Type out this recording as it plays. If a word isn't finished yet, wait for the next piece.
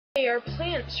Our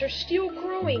plants are still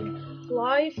growing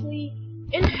lively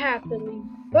and happily,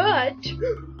 but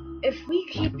if we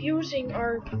keep using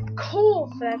our coal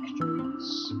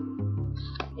factories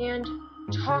and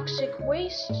toxic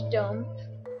waste junk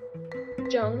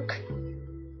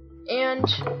and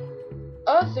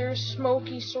other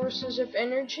smoky sources of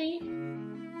energy,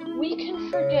 we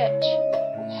can forget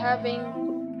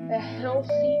having a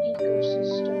healthy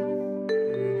ecosystem.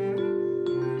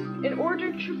 In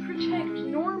order to protect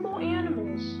normal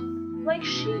animals like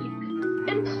sheep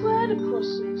and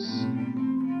platypuses,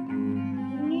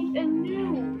 we need a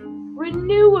new,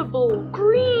 renewable,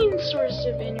 green source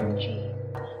of energy.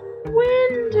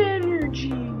 Wind energy.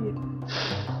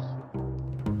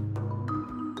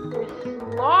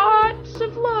 With lots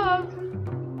of love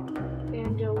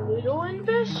and a little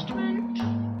investment,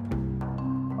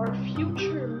 our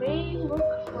future may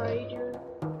look brighter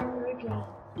again.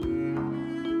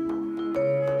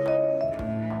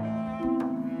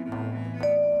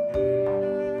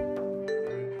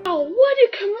 Oh, what a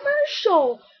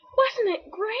commercial! Wasn't it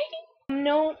great?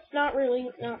 No, not really.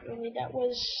 That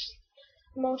was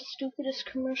the most stupidest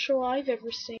commercial I've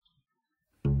ever seen.